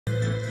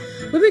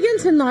We begin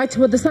tonight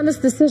with the Senate's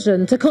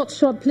decision to cut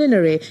short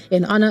plenary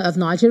in honor of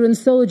Nigerian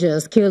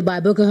soldiers killed by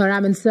Boko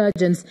Haram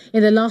insurgents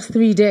in the last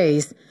 3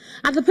 days.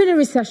 At the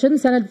plenary session,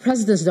 Senate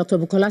President Dr.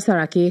 Bukola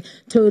Saraki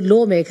told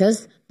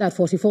lawmakers that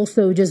 44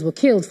 soldiers were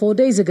killed 4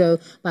 days ago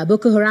by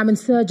Boko Haram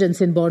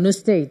insurgents in Borno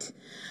State.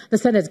 The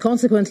Senate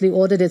consequently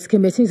ordered its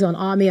committees on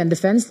Army and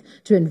Defense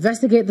to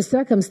investigate the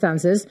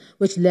circumstances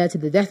which led to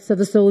the deaths of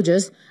the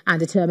soldiers and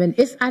determine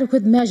if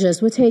adequate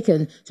measures were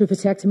taken to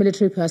protect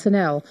military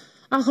personnel.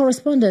 Our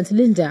correspondent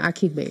Linda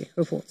Akigbe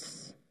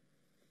reports.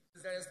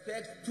 With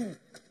respect to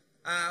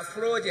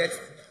projects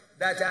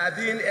that are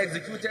being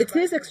executed, it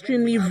is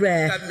extremely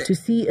rare to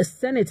see a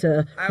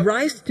senator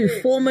rise to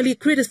formally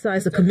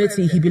criticize a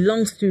committee he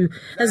belongs to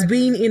as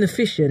being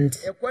inefficient.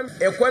 A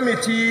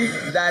committee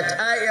that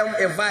I am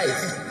a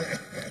vice,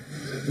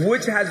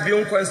 which has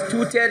been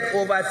constituted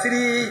over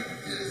 3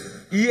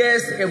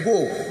 years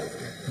ago,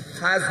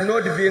 has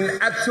not been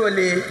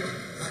actually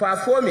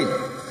performing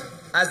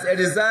as a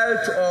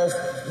result of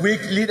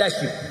weak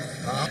leadership.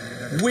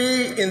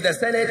 We in the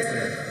Senate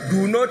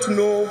do not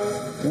know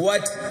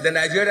what the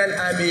Nigerian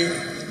Army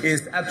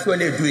is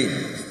actually doing.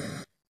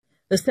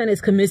 The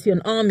Senate's Committee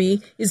on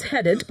Army is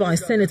headed by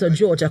Senator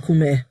George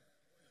Akume.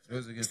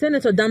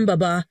 Senator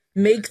Dambaba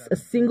makes a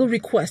single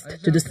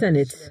request to the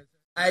Senate.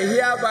 I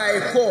hereby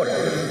call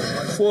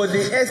for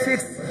the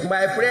ethics.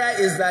 My prayer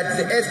is that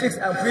the Ethics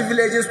and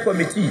Privileges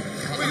Committee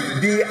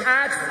be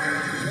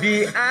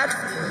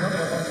asked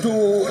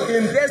to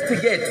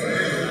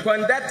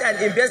conduct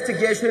an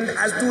investigation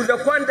as to the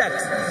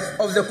conduct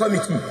of the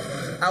committee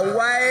and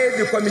why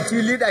the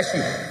committee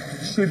leadership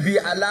should be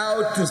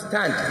allowed to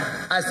stand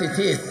as it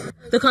is.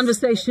 The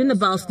conversation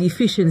about the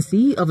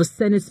efficiency of a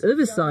Senate's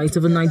oversight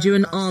of the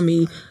Nigerian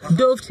Army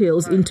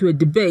dovetails into a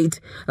debate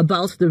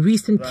about the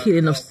recent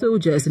killing of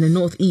soldiers in the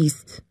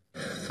northeast.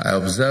 I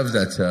observed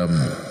that,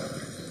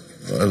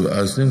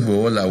 I think we're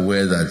all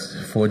aware that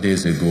 4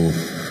 days ago,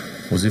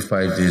 was it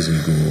 5 days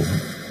ago,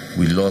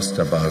 we lost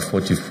about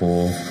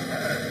 44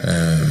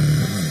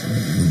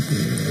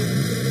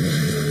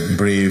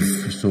 brave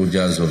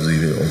soldiers of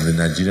the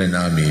Nigerian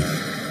Army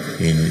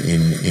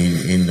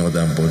in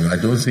northern Borno. I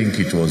don't think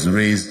it was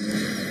raised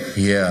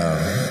here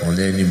on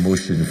any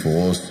motion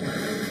for us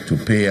to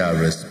pay our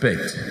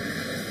respect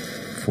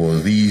for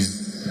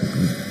these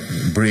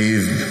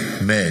brave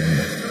men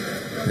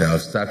that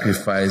have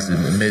sacrificed,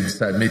 made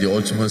the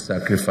ultimate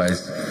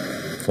sacrifice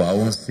for our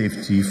own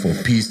safety, for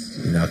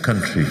peace in our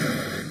country.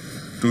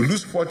 To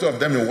lose 40 of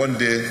them in 1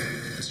 day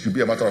should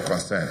be a matter of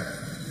concern.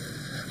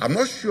 I'm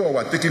not sure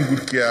we're taking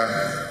good care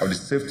of the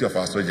safety of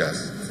our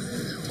soldiers.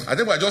 I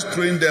think we're just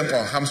throwing them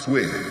on harm's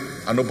way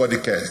and nobody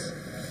cares.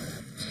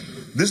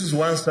 This is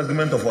one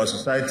segment of our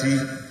society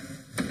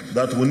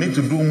that we need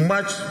to do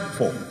much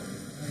for,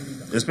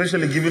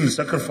 especially given the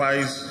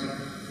sacrifice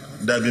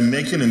they've been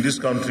making in this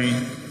country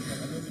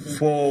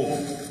for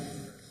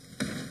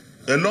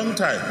a long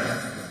time.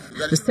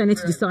 The Senate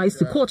decides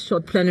to cut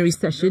short plenary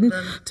session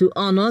to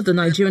honor the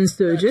Nigerian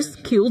soldiers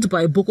killed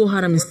by Boko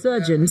Haram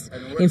insurgents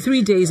in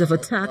 3 days of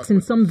attacks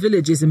in some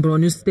villages in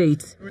Borno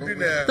State.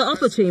 The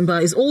upper chamber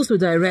is also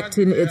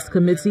directing its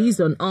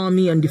committees on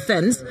Army and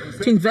Defense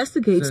to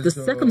investigate the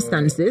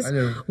circumstances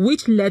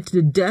which led to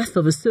the death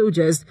of the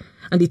soldiers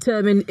and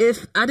determine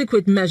if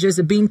adequate measures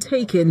are being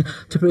taken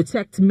to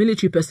protect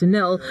military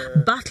personnel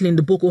battling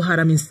the Boko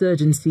Haram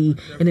insurgency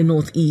in the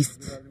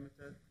northeast.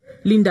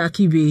 Linda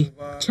Akibe,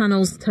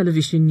 Channels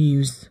Television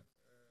News.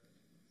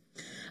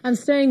 And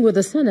staying with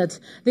the Senate,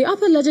 the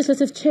upper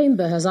legislative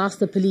chamber has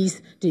asked the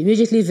police to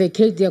immediately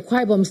vacate the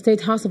Ibom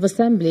State House of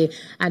Assembly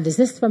and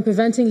desist from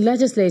preventing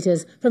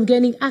legislators from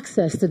gaining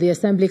access to the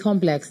assembly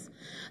complex.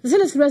 The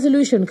Senate's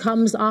resolution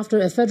comes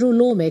after a federal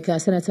lawmaker,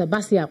 Senator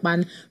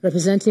Pt.1,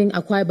 representing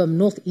Akwa Ibom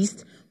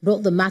Northeast,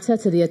 brought the matter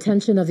to the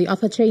attention of the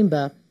upper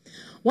chamber.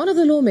 One of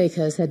the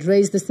lawmakers had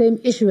raised the same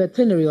issue at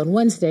plenary on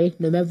Wednesday,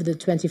 November the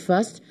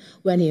 21st,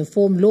 when he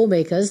informed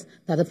lawmakers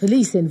that the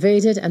police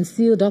invaded and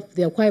sealed up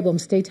the Akwa Ibom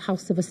State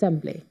House of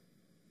Assembly.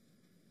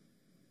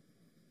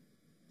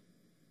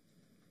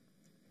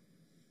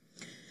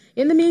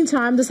 In the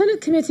meantime, the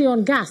Senate Committee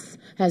on Gas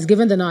has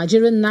given the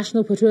Nigerian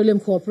National Petroleum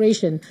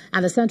Corporation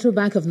and the Central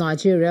Bank of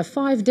Nigeria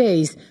 5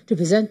 days to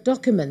present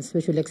documents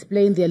which will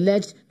explain the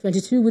alleged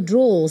 22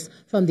 withdrawals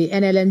from the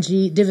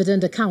NLNG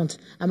dividend account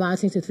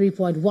amounting to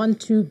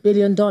 $3.12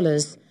 billion.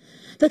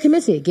 The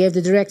committee gave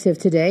the directive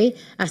today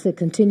as it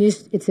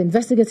continues its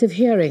investigative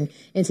hearing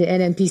into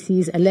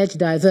NNPC's alleged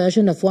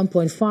diversion of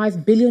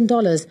 $1.5 billion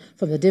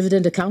from the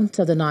dividend account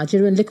of the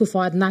Nigerian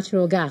liquefied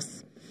natural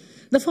gas.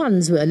 The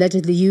funds were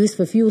allegedly used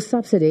for fuel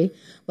subsidy,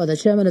 but the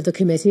chairman of the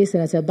committee,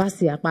 Senator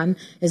Pt.1,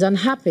 is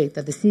unhappy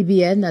that the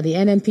CBN and the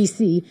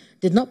NNPC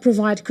did not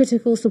provide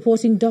critical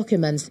supporting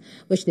documents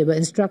which they were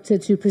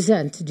instructed to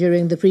present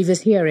during the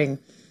previous hearing.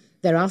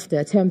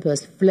 Thereafter,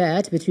 tempers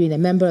flared between a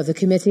member of the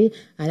committee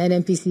and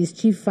NNPC's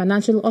chief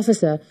financial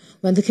officer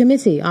when the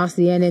committee asked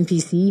the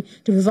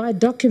NNPC to provide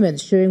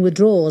documents showing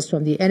withdrawals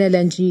from the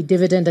NLNG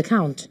dividend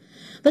account.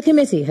 The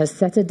committee has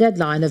set a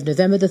deadline of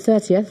November the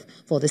 30th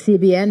for the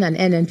CBN and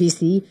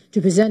NNPC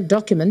to present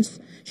documents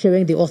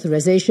showing the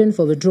authorization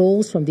for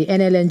withdrawals from the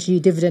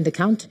NLNG dividend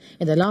account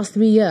in the last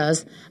 3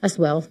 years, as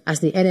well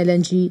as the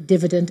NLNG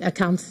dividend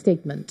account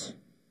statement.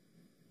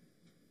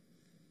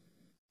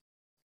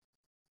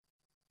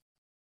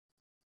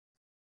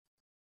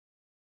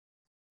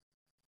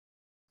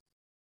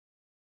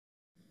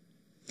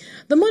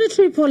 The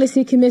Monetary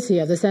Policy Committee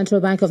of the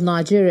Central Bank of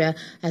Nigeria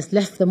has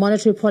left the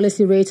monetary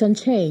policy rate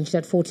unchanged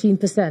at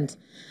 14%.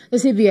 The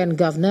CBN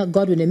Governor,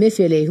 Godwin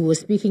Emefiele, who was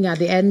speaking at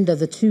the end of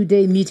the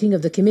two-day meeting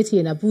of the committee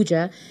in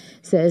Abuja,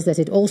 says that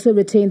it also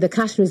retained the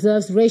cash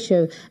reserves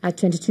ratio at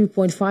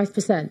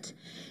 22.5%.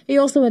 He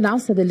also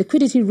announced that the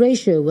liquidity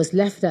ratio was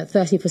left at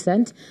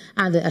 30%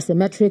 and the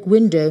asymmetric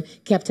window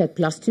kept at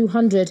plus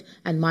 200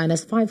 and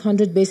minus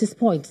 500 basis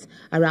points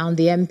around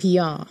the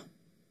MPR.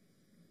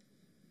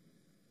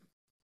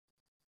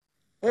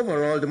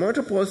 Overall, the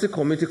Monetary Policy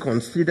Committee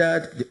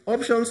considered the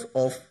options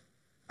of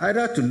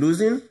either to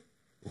loosen,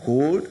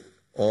 hold,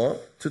 or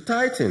to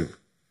tighten.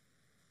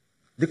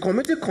 The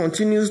committee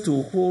continues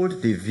to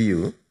hold the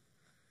view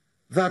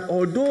that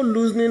although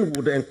loosening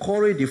would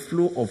encourage the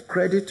flow of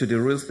credit to the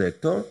real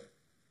sector,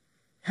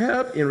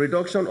 help in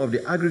reduction of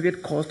the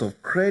aggregate cost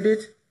of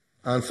credit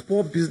and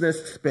spur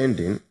business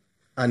spending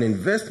and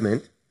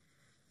investment,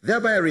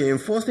 thereby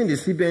reinforcing the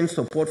CBN's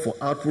support for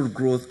output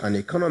growth and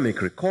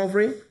economic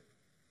recovery,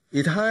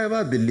 it,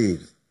 however,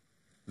 believes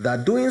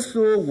that doing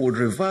so would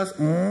reverse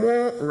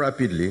more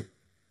rapidly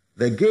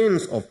the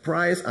gains of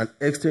price and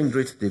exchange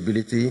rate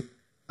stability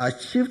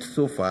achieved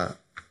so far,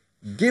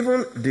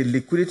 given the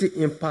liquidity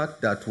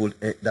impact that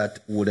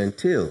would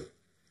entail.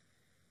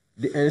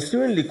 The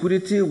ensuing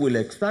liquidity will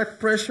exert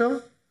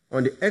pressure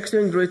on the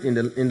exchange rate in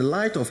the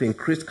light of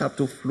increased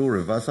capital flow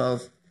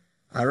reversals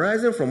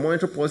arising from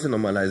monetary policy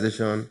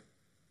normalization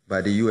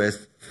by the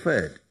U.S.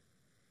 Fed.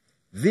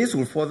 This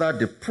will further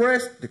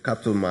depress the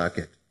capital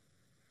market.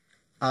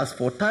 As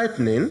for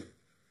tightening,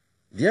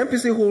 the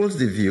MPC holds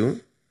the view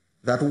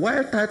that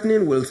while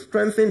tightening will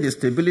strengthen the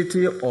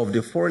stability of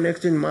the foreign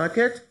exchange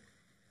market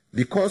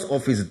because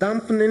of its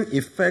dampening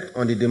effect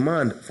on the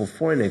demand for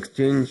foreign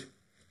exchange,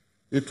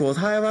 it was,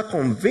 however,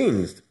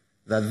 convinced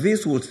that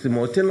this would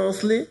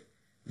simultaneously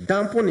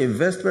dampen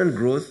investment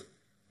growth,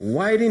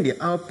 widen the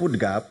output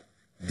gap,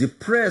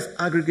 depress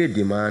aggregate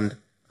demand,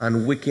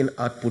 and weaken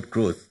output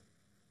growth.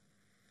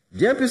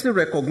 The MPC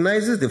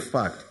recognizes the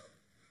fact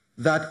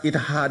that it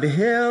had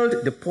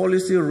held the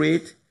policy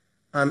rate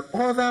and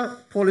other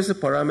policy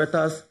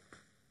parameters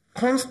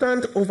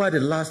constant over the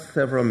last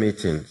several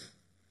meetings.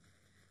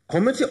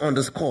 Committee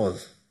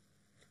underscores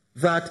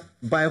that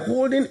by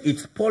holding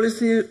its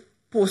policy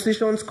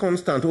positions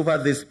constant over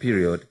this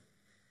period,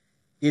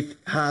 it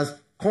has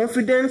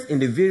confidence in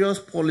the various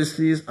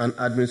policies and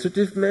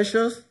administrative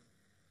measures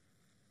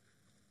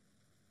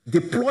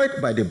deployed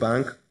by the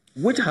bank,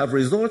 which have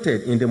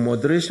resulted in the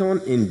moderation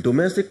in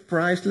domestic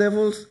price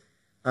levels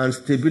and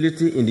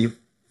stability in the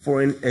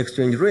foreign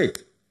exchange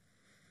rate.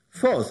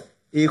 Thus,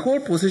 a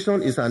hold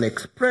position is an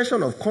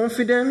expression of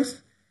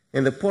confidence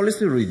in the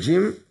policy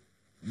regime,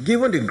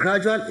 given the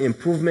gradual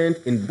improvement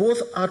in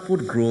both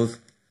output growth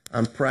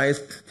and price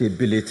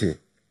stability.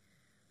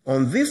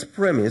 On this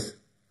premise,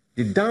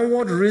 the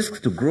downward risks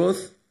to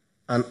growth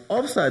and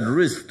upside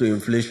risks to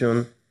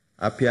inflation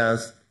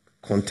appears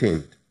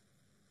contained.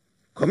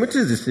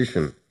 Committee's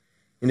decision.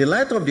 In the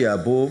light of the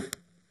above,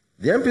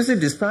 the MPC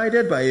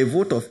decided by a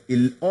vote of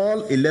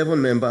all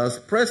 11 members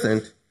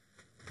present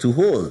to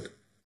hold.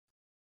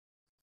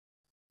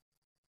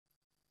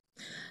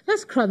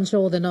 Let's crunch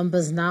all the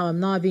numbers now.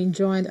 I'm now being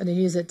joined on the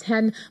news at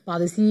 10 by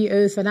the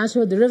CEO of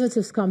Financial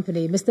Derivatives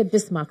Company, Mr.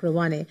 Bismarck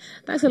Rawane.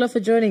 Thanks a lot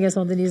for joining us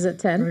on the news at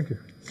 10. Thank you.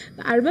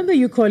 I remember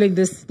you calling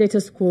this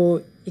status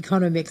quo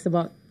economics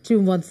about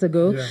 2 months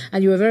ago,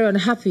 and you were very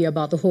unhappy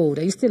about the hold.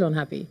 Are you still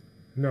unhappy?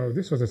 No,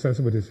 this was a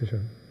sensible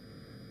decision.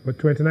 But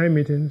 29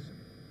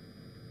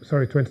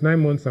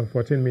 months and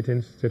 14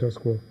 meetings status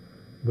quo.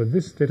 But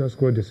this status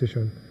quo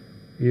decision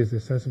is a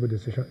sensible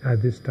decision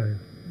at this time.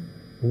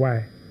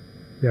 Why?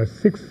 There are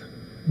 6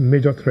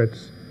 major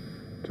threats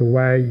to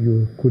why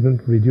you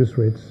couldn't reduce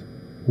rates.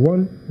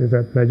 One is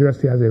that Nigeria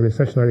still has a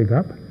recessionary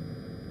gap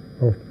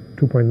of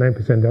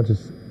 2.9%. That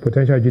is,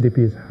 potential GDP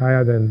is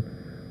higher than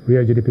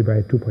real GDP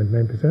by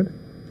 2.9%.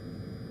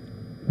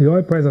 The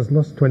oil price has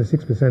lost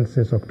 26%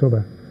 since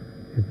October.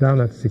 It's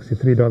down at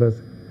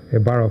 $63 a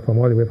barrel from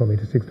all the way from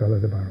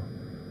 $86 a barrel.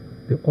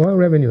 The oil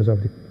revenues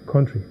of the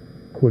country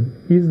could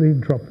easily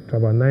drop to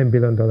about $9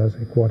 billion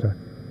a quarter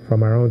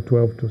from around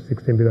 $12 to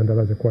 $16 billion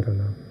a quarter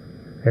now.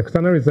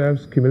 External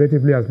reserves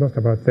cumulatively has lost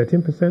about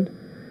 13%,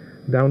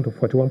 down to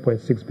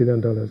 $41.6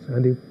 billion.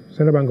 And the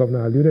central bank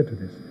governor alluded to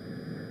this.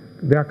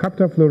 There are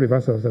capital flow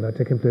reversals that are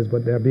taking place,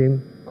 but they are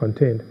being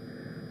contained.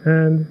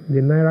 And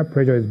the Naira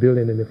pressure is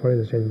building in the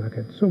foreign exchange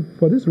market. So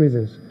for these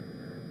reasons,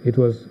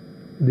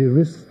 the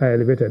risks are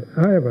elevated.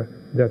 However,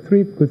 there are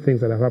 3 good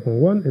things that have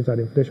happened. One is that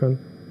inflation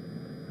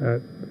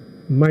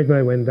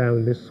marginally went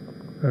down this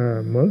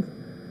month.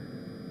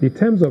 the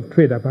terms of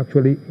trade have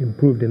actually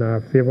improved in our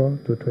favor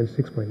to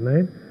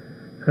 26.9,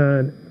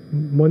 and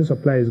money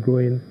supply is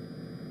growing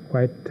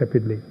quite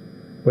tepidly.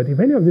 But if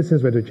any of these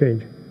things were to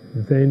change,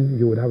 then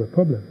you would have a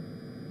problem.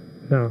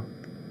 Now,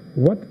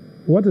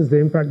 what is the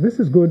impact? This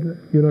is good.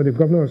 You know, the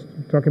governor was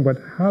talking about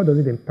how does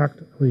it impact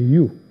on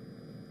you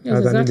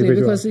as an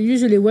individual? Because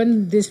usually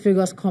when these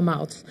figures come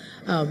out,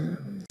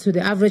 to the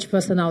average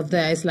person out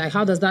there, it's like,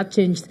 how does that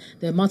change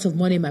the amount of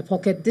money in my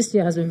pocket? This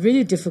year has been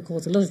really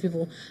difficult. A lot of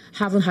people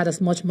haven't had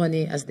as much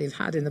money as they've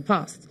had in the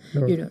past.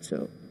 No. You know,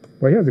 so.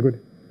 Well, here's the good.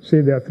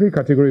 See, there are three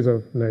categories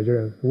of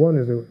Nigerians. One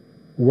is the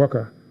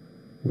worker.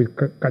 We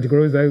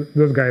categorize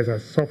those guys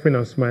as suffering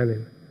and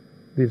smiling.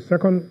 The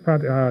second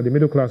part are the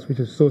middle class, which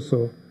is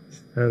so-so.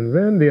 And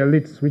then the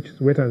elites, which is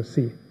wait and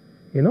see.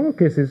 In all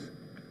cases,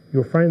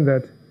 you'll find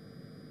that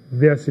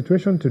their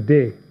situation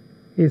today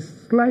is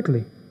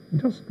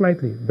just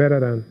slightly better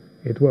than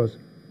it was,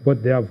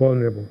 but they are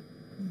vulnerable.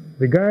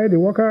 The guy, the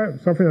worker,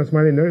 suffering and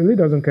smiling, really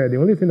doesn't care. The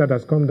only thing that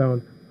has come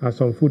down are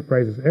some food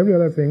prices. Every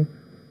other thing,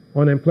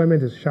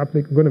 unemployment is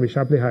going to be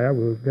sharply higher.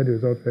 We'll get the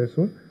result very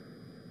soon.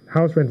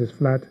 House rent is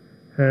flat,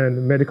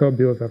 and medical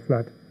bills are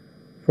flat.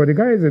 For the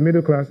guys in the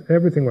middle class,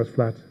 everything was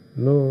flat.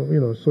 No,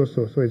 so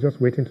it's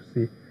just waiting to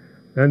see.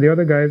 And the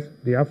other guys,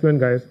 the affluent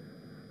guys,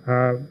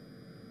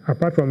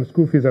 apart from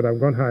school fees that have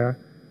gone higher,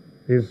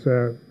 is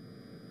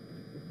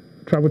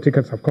travel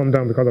tickets have come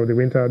down because of the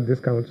winter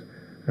discounts,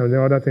 and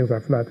the other things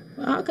are flat.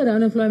 How can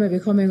unemployment be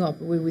coming up?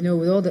 We know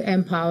with all the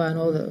Empower and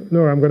all the...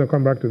 No, I'm going to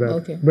come back to that.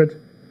 Okay. But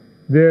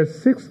there are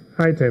 6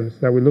 items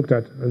that we looked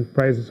at on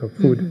prices of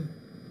food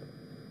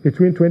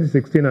between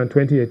 2016 and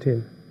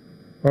 2018.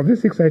 Of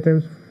these 6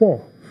 items,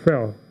 4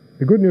 fell.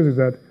 The good news is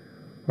that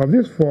of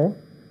these 4,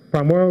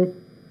 palm oil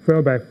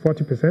fell by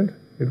 40%.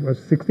 It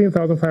was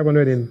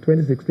 16,500 in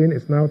 2016.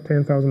 It's now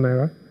 10,000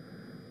 naira.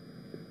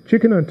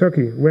 Chicken and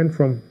turkey went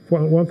from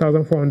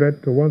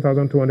 1,400 to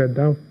 1,200,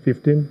 down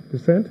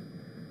 15%.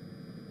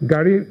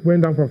 Gari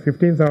went down from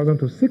 15,000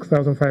 to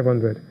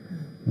 6,500,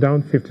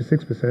 down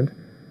 56%.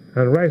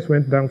 And rice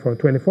went down from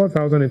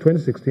 24,000 in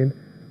 2016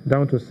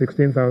 down to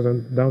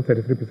 16,000, down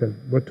 33%.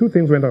 But 2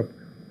 things went up.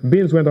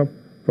 Beans went up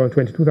from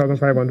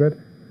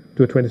 22,500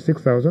 to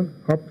 26,000,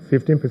 up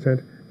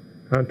 15%.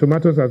 And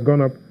tomatoes has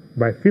gone up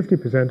by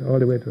 50% all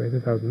the way to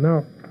 80,000.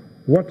 Now,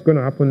 what's going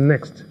to happen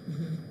next?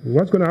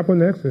 What's going to happen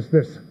next is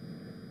this.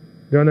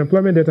 The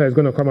unemployment data is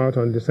going to come out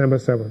on December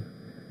 7th.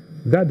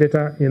 That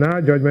data, in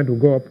our judgment, will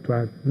go up to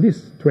at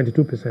least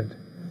 22%.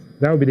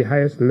 That will be the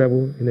highest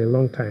level in a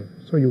long time.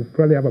 So you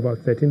probably have about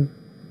 13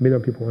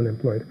 million people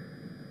unemployed.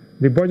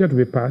 The budget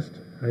will be passed.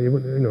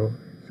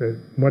 It's a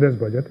modest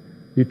budget.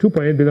 The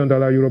 $2.8 billion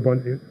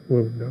Eurobond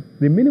will...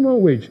 The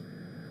minimum wage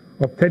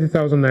of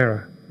 30,000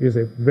 naira is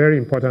a very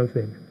important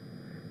thing.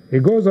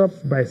 It goes up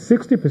by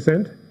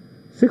 60%.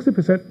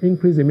 60%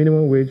 increase in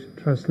minimum wage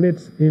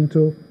translates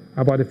into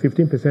about a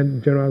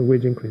 15% general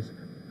wage increase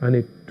and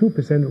a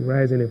 2%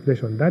 rise in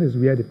inflation. That is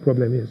where the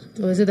problem is.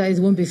 So is it that it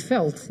won't be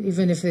felt,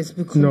 even if it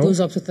goes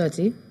up to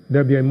 30?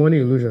 There'll be a money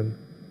illusion.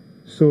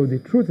 So the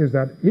truth is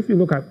that if you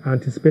look at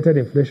anticipated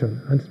inflation,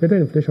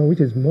 which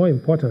is more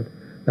important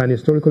than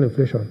historical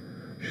inflation,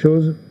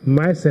 shows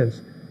my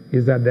sense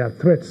is that there are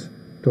threats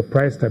to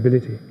price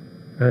stability.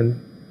 And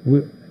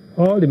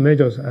all the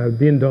measures are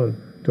being done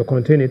to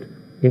contain it,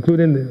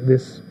 including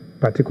this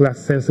particular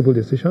sensible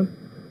decision.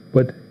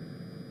 But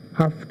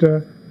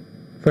after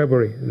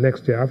February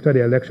next year, after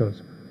the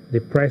elections, the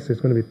price is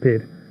going to be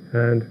paid,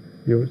 and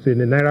you see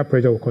the naira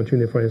pressure will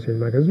continue in foreign exchange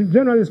markets.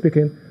 Generally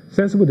speaking,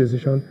 sensible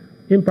decision.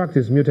 Impact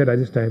is muted at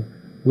this time.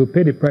 We'll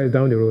pay the price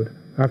down the road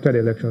after the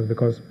elections,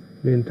 because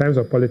in times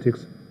of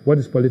politics, what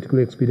is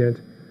politically expedient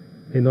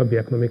may not be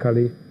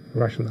economically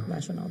rational.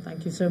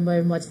 Thank you so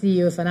very much,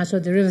 CEO of Financial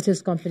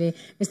Derivatives Company,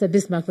 Mr.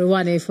 Bismarck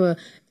Rewane, for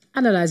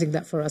analyzing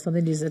that for us on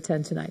the News at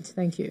 10 tonight.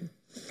 Thank you.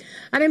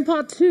 And in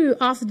part 2,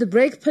 after the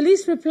break,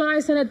 police reply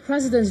Senate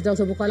President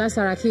Dr. Bukola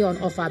Saraki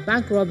on offer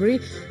bank robbery,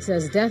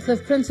 says death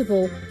of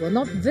principal will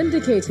not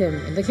vindicate him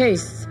in the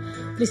case.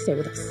 Please stay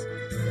with us.